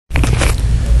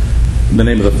In the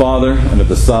name of the Father, and of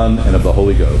the Son, and of the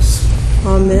Holy Ghost.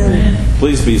 Amen.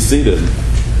 Please be seated.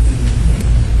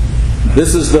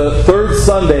 This is the third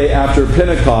Sunday after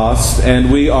Pentecost, and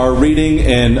we are reading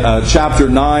in chapter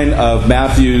 9 of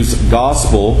Matthew's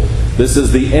Gospel. This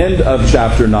is the end of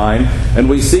chapter 9, and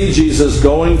we see Jesus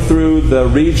going through the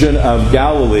region of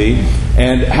Galilee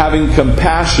and having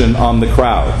compassion on the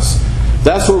crowds.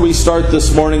 That's where we start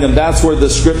this morning, and that's where the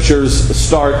Scriptures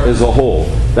start as a whole.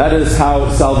 That is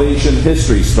how salvation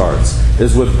history starts,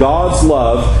 is with God's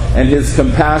love and His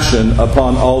compassion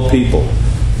upon all people.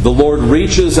 The Lord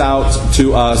reaches out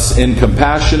to us in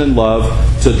compassion and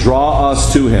love to draw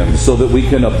us to Him so that we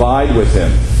can abide with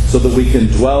Him, so that we can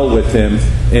dwell with Him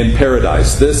in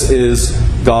paradise. This is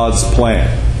God's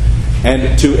plan.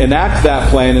 And to enact that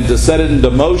plan and to set it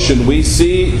into motion, we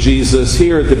see Jesus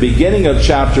here at the beginning of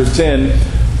chapter 10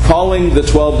 calling the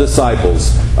 12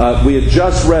 disciples. We had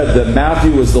just read that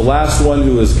Matthew was the last one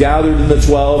who was gathered in the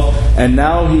 12, and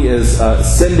now he is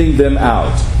sending them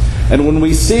out. And when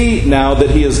we see now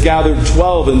that he has gathered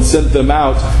 12 and sent them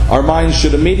out, our minds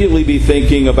should immediately be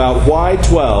thinking about why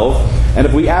 12? And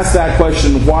if we ask that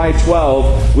question, why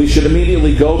 12? We should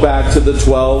immediately go back to the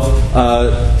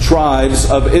 12 tribes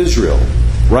of Israel.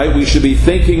 Right? We should be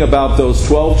thinking about those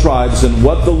 12 tribes and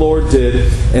what the Lord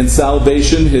did in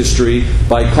salvation history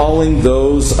by calling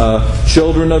those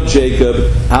children of Jacob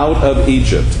out of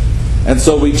Egypt. And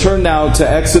so we turn now to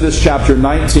Exodus chapter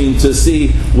 19 to see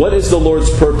what is the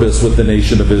Lord's purpose with the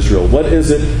nation of Israel. What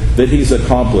is it that He's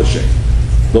accomplishing?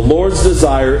 The Lord's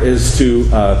desire is to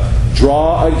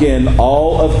draw again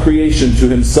all of creation to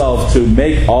Himself, to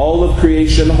make all of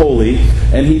creation holy,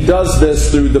 and He does this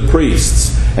through the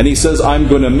priests. And He says, I'm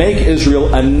going to make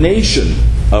Israel a nation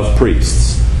of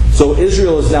priests. So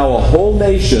Israel is now a whole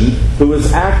nation who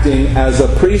is acting as a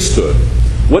priesthood.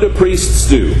 What do priests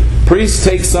do? Priests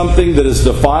take something that is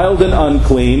defiled and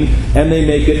unclean, and they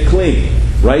make it clean.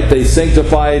 Right? They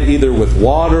sanctify it either with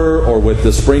water or with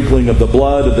the sprinkling of the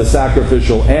blood of the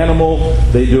sacrificial animal.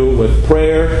 They do it with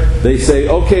prayer. They say,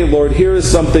 okay, Lord, here is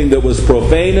something that was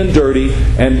profane and dirty,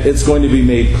 and it's going to be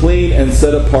made clean and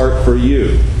set apart for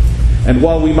You. And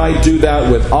while we might do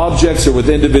that with objects or with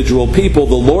individual people,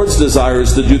 the Lord's desire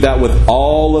is to do that with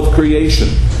all of creation,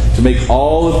 to make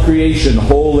all of creation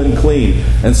whole and clean.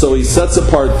 And so He sets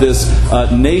apart this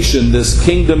nation, this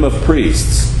kingdom of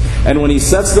priests. And when He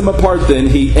sets them apart, then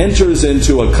He enters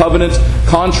into a covenant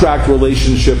contract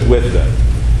relationship with them.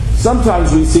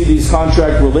 Sometimes we see these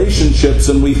contract relationships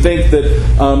and we think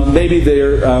that maybe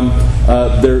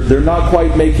they're not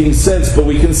quite making sense, but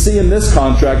we can see in this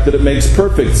contract that it makes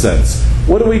perfect sense.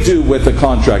 What do we do with a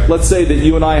contract? Let's say that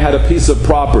you and I had a piece of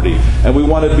property and we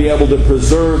wanted to be able to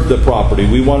preserve the property.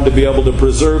 We wanted to be able to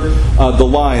preserve the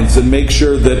lines and make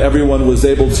sure that everyone was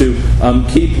able to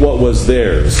keep what was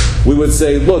theirs. We would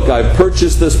say, look, I've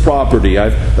purchased this property.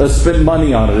 I've spent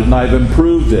money on it and I've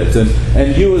improved it.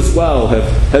 And you as well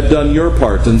have done your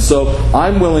part. And so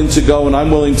I'm willing to go and I'm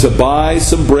willing to buy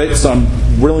some bricks. I'm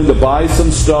willing to buy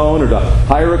some stone or to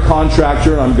hire a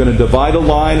contractor, and I'm going to divide a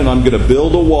line and I'm going to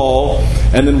build a wall.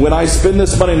 And then when I spend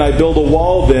this money and I build a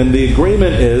wall, then the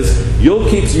agreement is you'll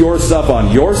keep your stuff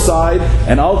on your side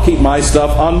and I'll keep my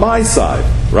stuff on my side.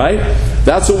 Right?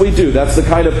 That's what we do. That's the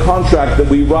kind of contract that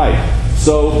we write.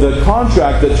 So the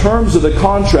contract, the terms of the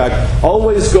contract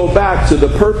always go back to the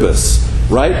purpose.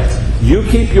 Right? You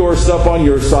keep your stuff on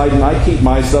your side and I keep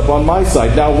my stuff on my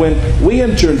side. Now when we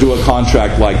enter into a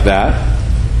contract like that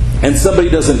and somebody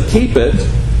doesn't keep it,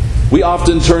 we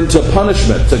often turn to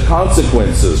punishment, to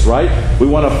consequences, right? We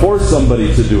want to force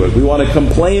somebody to do it. We want to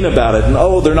complain about it. And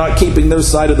they're not keeping their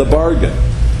side of the bargain.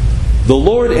 The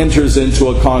Lord enters into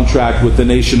a contract with the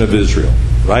nation of Israel,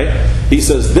 right? He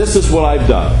says, this is what I've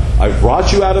done. I've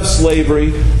brought you out of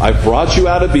slavery. I've brought you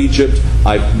out of Egypt.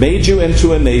 I've made you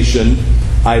into a nation.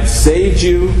 I've saved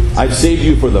you. I've saved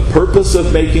you for the purpose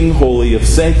of making holy, of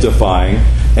sanctifying.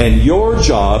 And your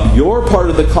job, your part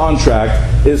of the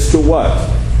contract is to what?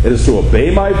 It is to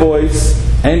obey my voice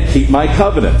and keep my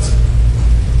covenant.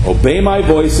 Obey my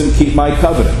voice and keep my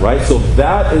covenant, right? So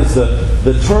that is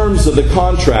the terms of the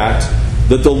contract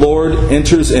that the Lord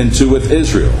enters into with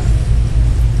Israel.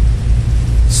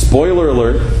 Spoiler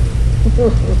alert.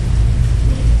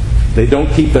 They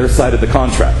don't keep their side of the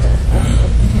contract.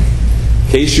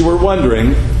 In case you were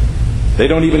wondering, they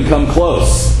don't even come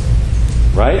close.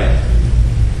 Right?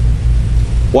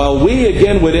 While we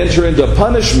again would enter into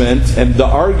punishment and the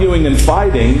arguing and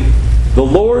fighting, the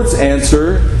Lord's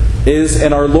answer is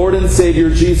in our Lord and Savior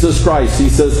Jesus Christ. He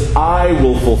says, I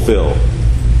will fulfill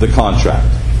the contract.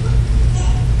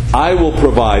 I will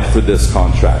provide for this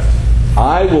contract.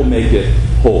 I will make it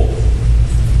whole.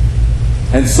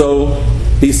 And so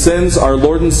he sends our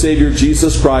Lord and Savior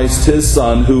Jesus Christ, his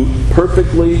Son, who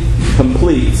perfectly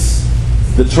completes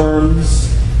the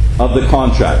terms of the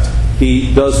contract.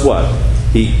 He does what?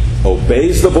 He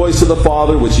obeys the voice of the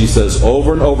Father, which he says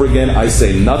over and over again, I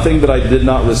say nothing that I did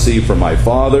not receive from my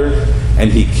Father.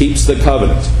 And he keeps the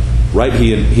covenant. Right?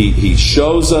 He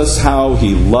shows us how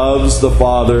he loves the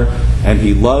Father and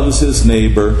he loves his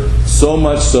neighbor, so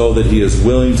much so that he is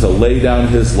willing to lay down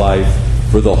his life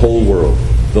for the whole world,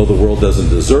 though the world doesn't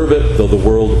deserve it, though the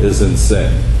world is in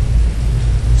sin.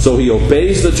 So he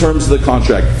obeys the terms of the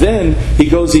contract. Then he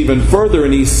goes even further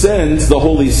and he sends the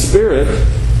Holy Spirit,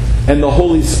 and the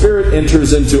Holy Spirit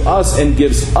enters into us and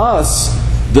gives us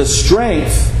the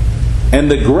strength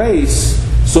and the grace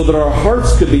so that our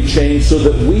hearts could be changed, so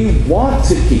that we want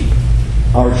to keep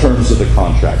our terms of the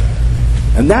contract.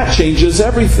 And that changes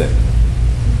everything.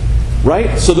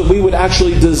 Right? So that we would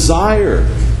actually desire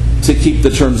to keep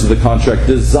the terms of the contract,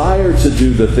 desire to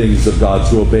do the things of God,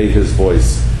 to obey his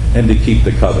voice, and to keep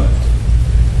the covenant.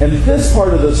 And this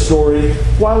part of the story,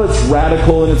 while it's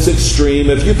radical and it's extreme,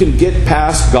 if you can get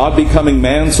past God becoming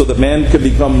man so that man can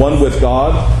become one with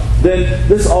God, then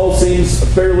this all seems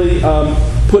fairly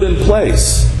put in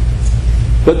place.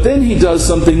 But then he does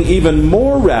something even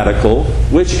more radical,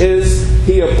 which is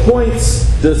he appoints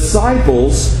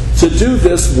disciples to do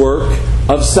this work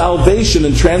of salvation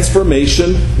and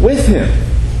transformation with him.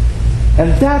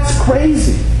 And that's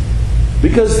crazy,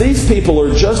 because these people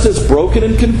are just as broken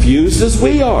and confused as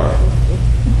we are.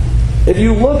 If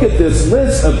you look at this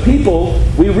list of people,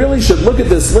 we really should look at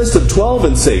this list of 12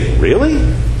 and say, really?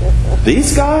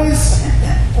 These guys?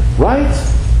 Right?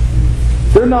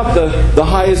 They're not the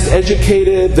highest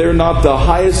educated. They're not the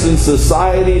highest in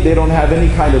society. They don't have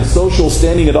any kind of social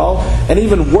standing at all. And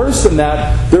even worse than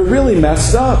that, they're really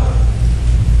messed up.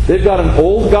 They've got an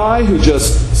old guy who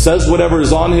just says whatever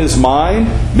is on his mind,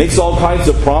 makes all kinds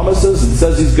of promises, and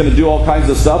says he's going to do all kinds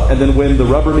of stuff, and then when the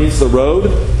rubber meets the road,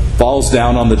 falls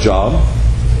down on the job,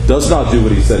 does not do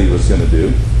what he said he was going to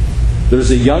do. There's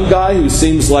a young guy who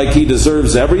seems like he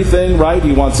deserves everything, right?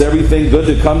 He wants everything good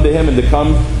to come to him and to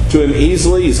come to him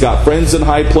easily. He's got friends in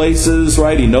high places,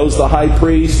 right? He knows the high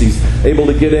priest. He's able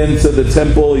to get into the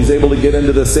temple. He's able to get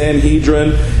into the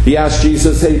Sanhedrin. He asked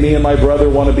Jesus, hey, me and my brother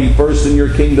want to be first in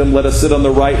your kingdom. Let us sit on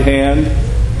the right hand.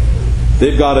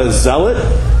 They've got a zealot.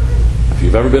 If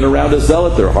you've ever been around a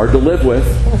zealot, they're hard to live with,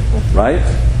 right?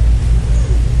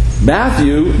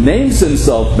 Matthew names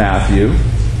himself Matthew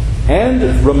and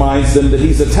reminds them that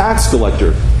he's a tax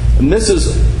collector. And this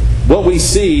is what we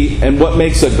see and what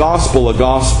makes a gospel,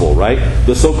 right?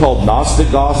 The so-called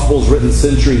Gnostic Gospels, written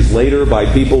centuries later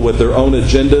by people with their own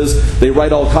agendas. They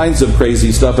write all kinds of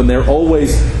crazy stuff, and they're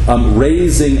always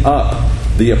raising up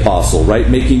the apostle, right?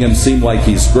 Making him seem like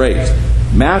he's great.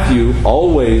 Matthew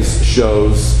always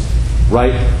shows,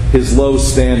 right, his low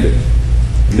standing.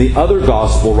 And the other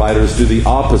gospel writers do the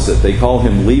opposite. They call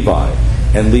him Levi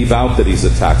and leave out that he's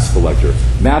a tax collector.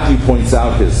 Matthew points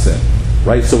out his sin,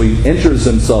 right? So he enters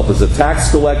himself as a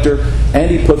tax collector, and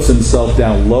he puts himself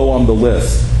down low on the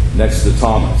list next to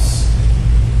Thomas.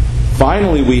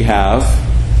 Finally, we have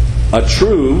a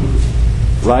true,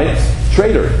 right,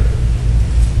 traitor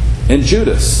in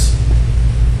Judas.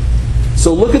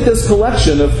 So look at this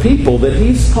collection of people that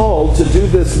he's called to do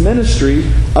this ministry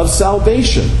of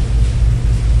salvation.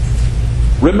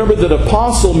 Remember that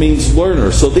apostle means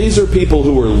learner. So these are people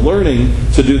who are learning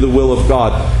to do the will of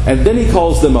God. And then he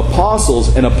calls them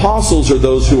apostles, and apostles are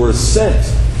those who are sent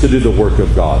to do the work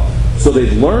of God. So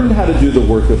they've learned how to do the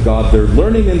work of God. They're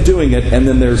learning and doing it, and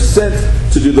then they're sent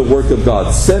to do the work of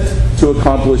God, sent to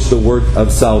accomplish the work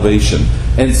of salvation.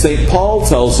 And St. Paul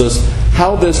tells us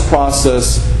how this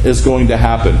process is going to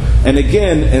happen. And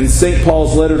again, in St.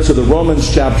 Paul's letter to the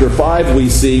Romans chapter 5, we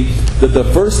see that the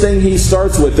first thing he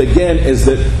starts with, again, is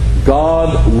that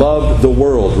God loved the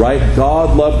world, right?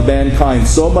 God loved mankind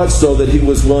so much so that he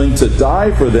was willing to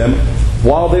die for them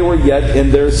while they were yet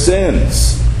in their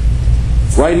sins.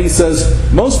 Right? He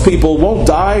says, most people won't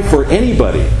die for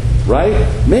anybody,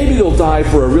 right? Maybe they'll die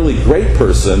for a really great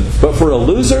person, but for a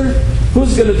loser,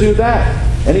 who's going to do that?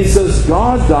 And he says,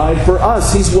 God died for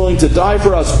us. He's willing to die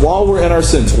for us while we're in our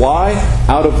sins. Why?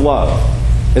 Out of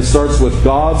love. It starts with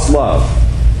God's love.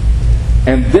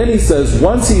 And then he says,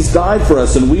 once he's died for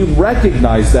us, and we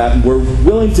recognize that, and we're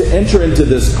willing to enter into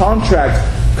this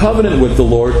covenant with the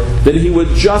Lord, then he would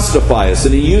justify us.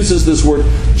 And he uses this word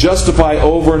justify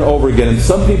over and over again. And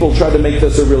some people try to make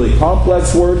this a really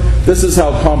complex word. This is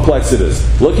how complex it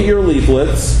is. Look at your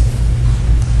leaflets.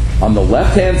 On the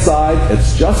left-hand side,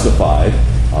 it's justified.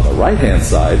 On the right-hand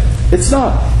side, it's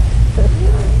not.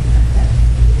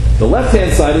 The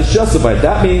left-hand side is justified.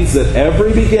 That means that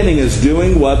every beginning is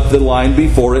doing what the line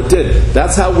before it did.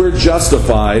 That's how we're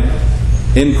justified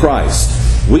in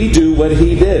Christ. We do what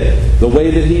He did, the way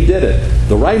that He did it.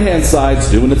 The right-hand side's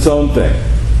doing its own thing.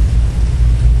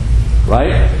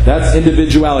 Right? That's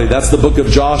individuality. That's the book of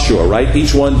Joshua, right?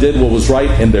 Each one did what was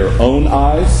right in their own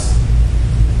eyes.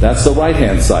 That's the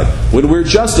right-hand side. When we're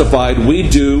justified, we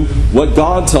do what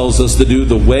God tells us to do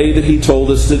the way that He told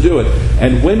us to do it.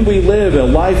 And when we live a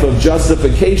life of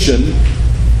justification,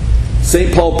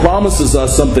 St. Paul promises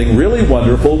us something really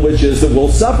wonderful, which is that we'll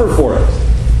suffer for it.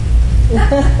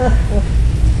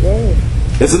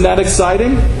 Isn't that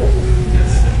exciting?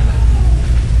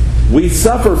 We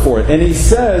suffer for it. And he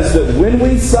says that when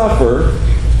we suffer,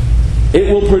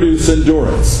 it will produce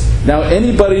endurance. Now,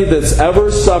 anybody that's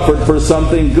ever suffered for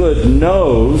something good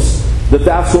knows that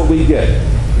that's what we get.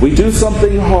 We do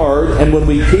something hard, and when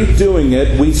we keep doing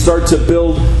it, we start to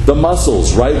build the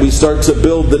muscles, right? We start to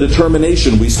build the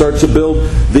determination. We start to build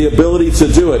the ability to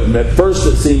do it. And at first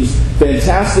it seems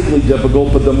fantastically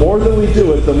difficult, but the more that we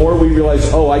do it, the more we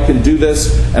realize, oh, I can do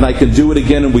this, and I can do it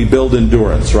again, and we build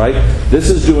endurance, right?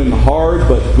 This is doing hard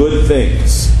but good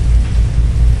things.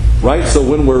 Right? So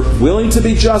when we're willing to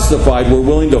be justified, we're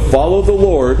willing to follow the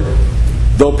Lord,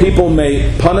 though people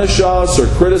may punish us or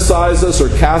criticize us or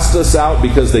cast us out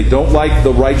because they don't like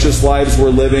the righteous lives we're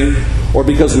living, or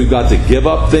because we've got to give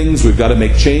up things, we've got to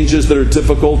make changes that are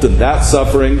difficult, and that's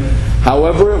suffering.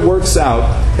 However it works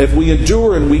out, if we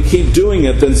endure and we keep doing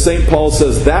it, then St. Paul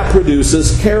says that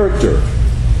produces character.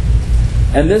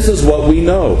 And this is what we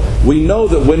know. We know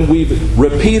that when we've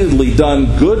repeatedly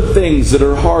done good things that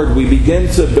are hard, we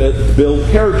begin to build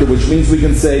character, which means we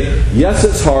can say, yes,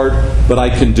 it's hard, but I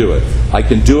can do it. I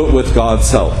can do it with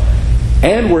God's help.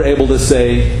 And we're able to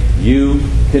say, you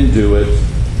can do it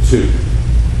too.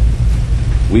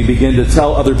 We begin to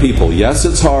tell other people, yes,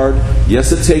 it's hard,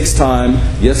 yes, it takes time,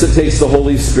 yes, it takes the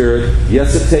Holy Spirit,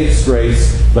 yes, it takes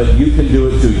grace, but you can do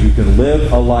it too. You can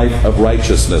live a life of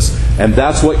righteousness. And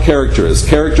that's what character is.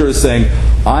 Character is saying,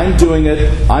 I'm doing it,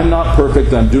 I'm not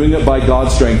perfect, I'm doing it by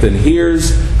God's strength, and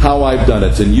here's how I've done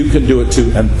it, and you can do it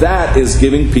too. And that is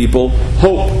giving people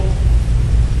hope.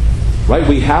 Right?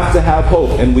 We have to have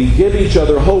hope, and we give each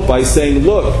other hope by saying,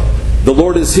 look, the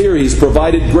Lord is here. He's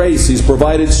provided grace. He's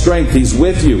provided strength. He's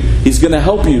with you. He's going to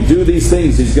help you do these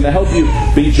things. He's going to help you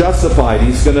be justified.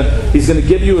 He's going to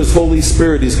give you His Holy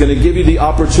Spirit. He's going to give you the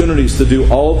opportunities to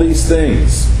do all these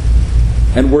things.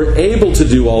 And we're able to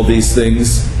do all these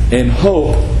things in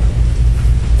hope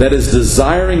that is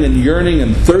desiring and yearning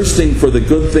and thirsting for the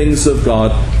good things of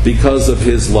God because of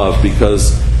His love,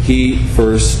 because He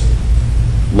first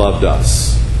loved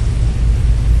us.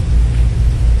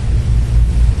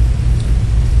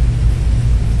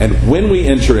 And when we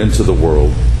enter into the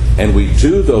world and we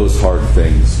do those hard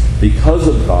things because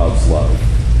of God's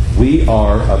love, we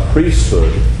are a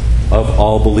priesthood of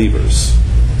all believers.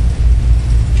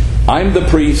 I'm the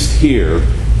priest here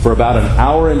for about an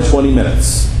hour and 20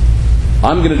 minutes.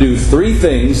 I'm going to do 3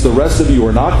 things the rest of you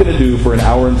are not going to do for an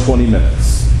hour and 20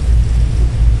 minutes.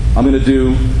 I'm going to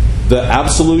do the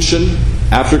absolution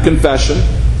after confession.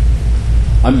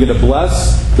 I'm going to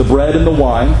bless the bread and the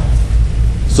wine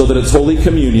so that it's Holy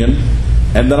Communion,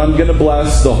 and then I'm going to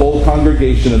bless the whole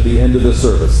congregation at the end of the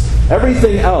service.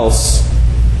 Everything else,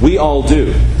 we all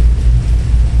do.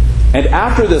 And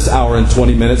after this hour and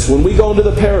 20 minutes, when we go into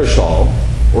the parish hall,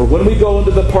 or when we go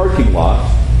into the parking lot,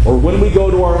 or when we go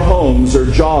to our homes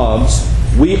or jobs,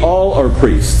 we all are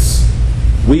priests.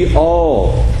 We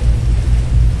all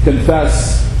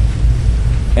confess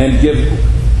and give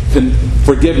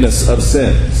forgiveness of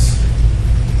sins.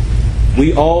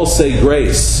 We all say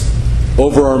grace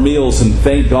over our meals and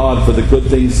thank God for the good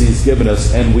things He's given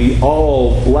us, and we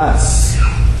all bless.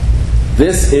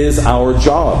 This is our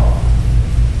job.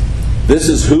 This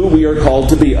is who we are called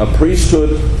to be, a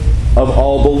priesthood of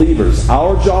all believers.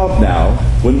 Our job now,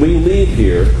 when we leave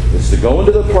here, is to go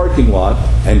into the parking lot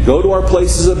and go to our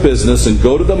places of business and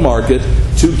go to the market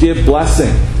to give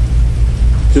blessing,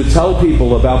 to tell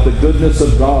people about the goodness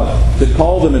of God, to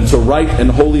call them into right and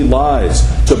holy lives,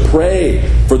 to pray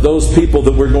for those people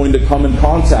that we're going to come in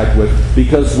contact with,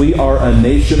 because we are a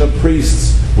nation of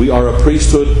priests. We are a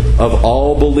priesthood of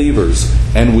all believers,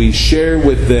 and we share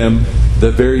with them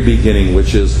the very beginning,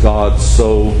 which is God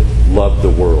so loved the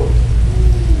world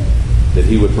that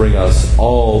He would bring us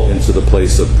all into the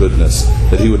place of goodness,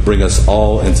 that He would bring us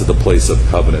all into the place of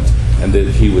covenant, and that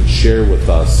He would share with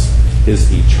us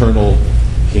His eternal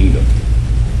kingdom.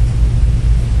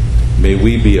 May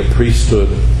we be a priesthood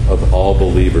of all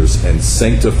believers and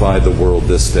sanctify the world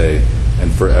this day and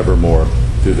forevermore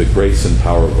through the grace and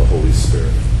power of the Holy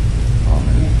Spirit.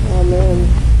 Amen.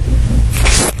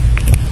 Amen.